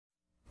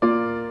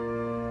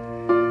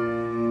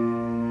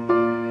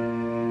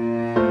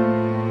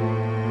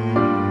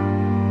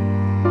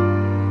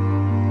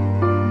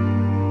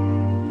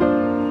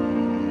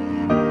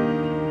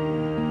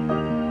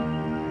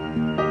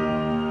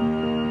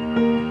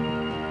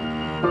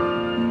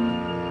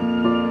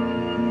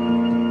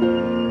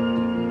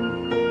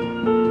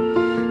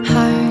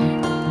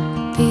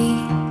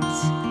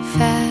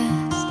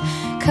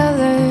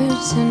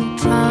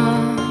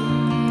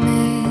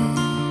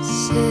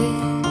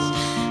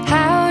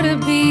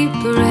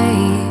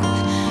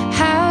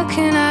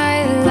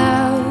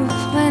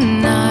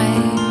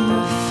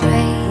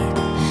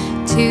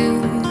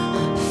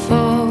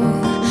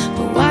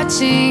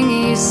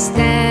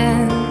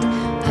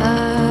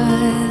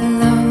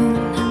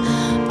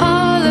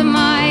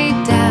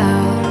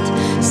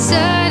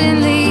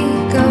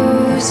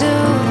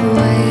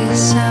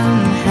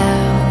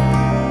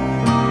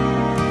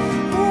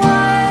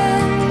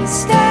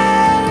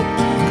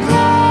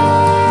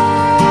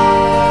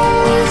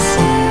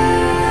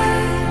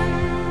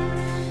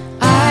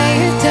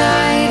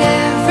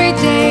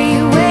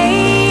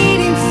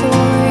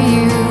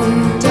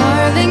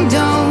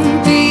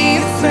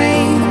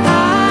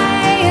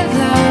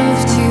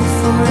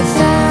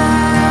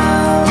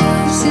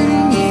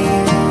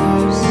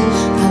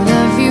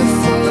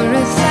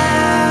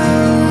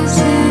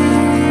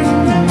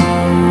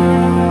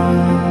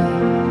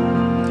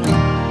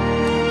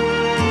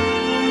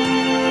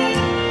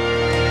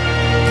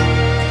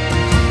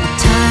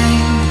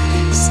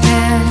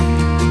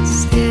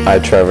I,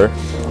 Trevor,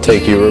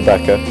 take you,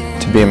 Rebecca,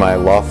 to be my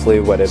lawfully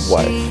wedded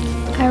wife.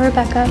 I,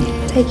 Rebecca,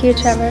 take you,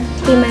 Trevor,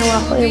 to be my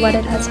lawfully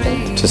wedded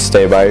husband. To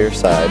stay by your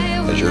side.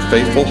 As your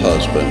faithful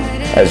husband.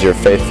 As your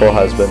faithful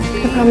husband.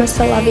 I promise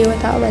to love you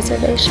without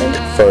reservation.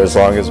 For as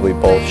long as we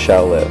both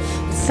shall live.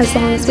 As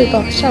long as we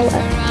both shall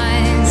live.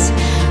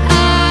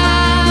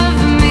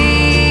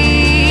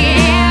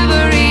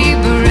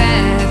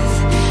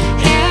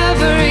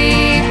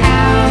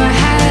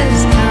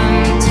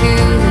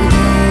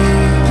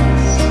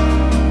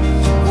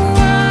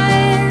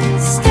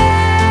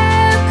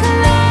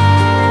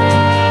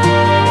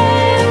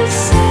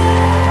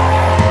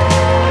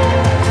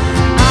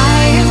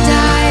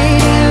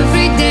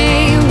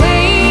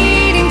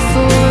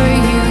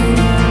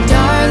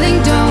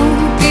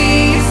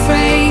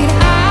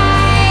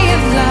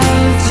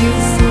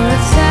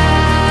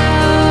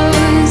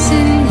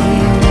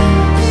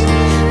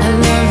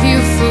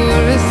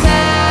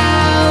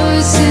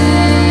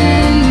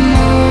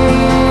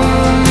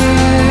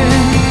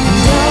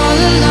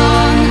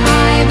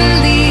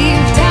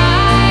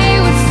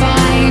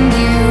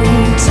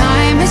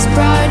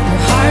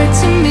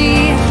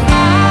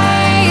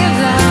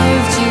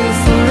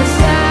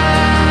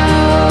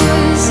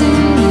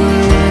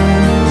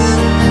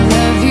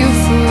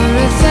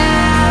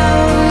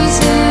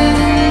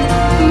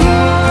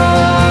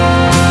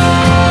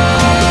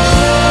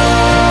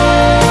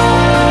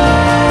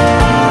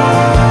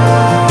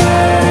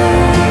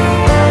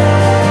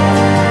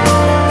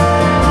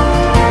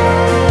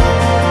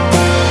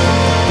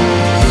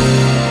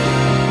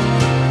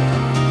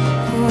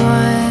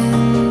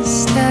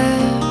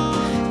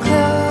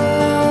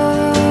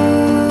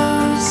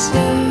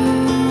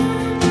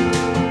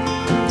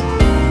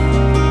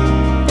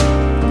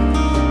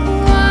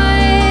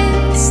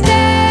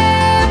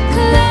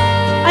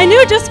 I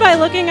knew just by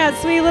looking at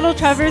sweet little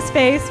Trevor's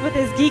face with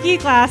his geeky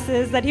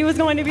glasses that he was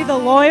going to be the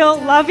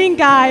loyal, loving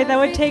guy that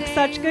would take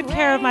such good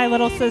care of my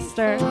little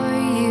sister.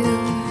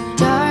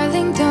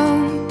 Darling,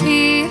 don't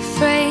be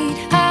afraid.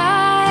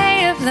 I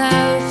have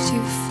loved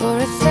you for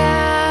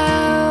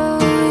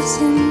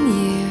 1,000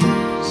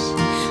 years.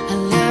 I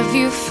love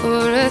you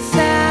for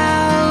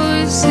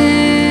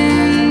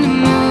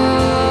 1,000 more.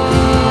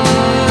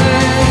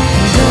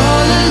 And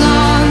all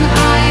along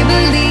I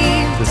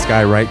believe this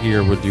guy right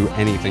here would do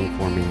anything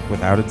for me,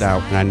 without a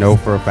doubt, and I know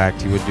for a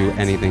fact he would do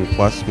anything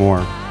plus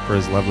more for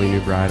his lovely new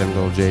bride and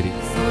little JD.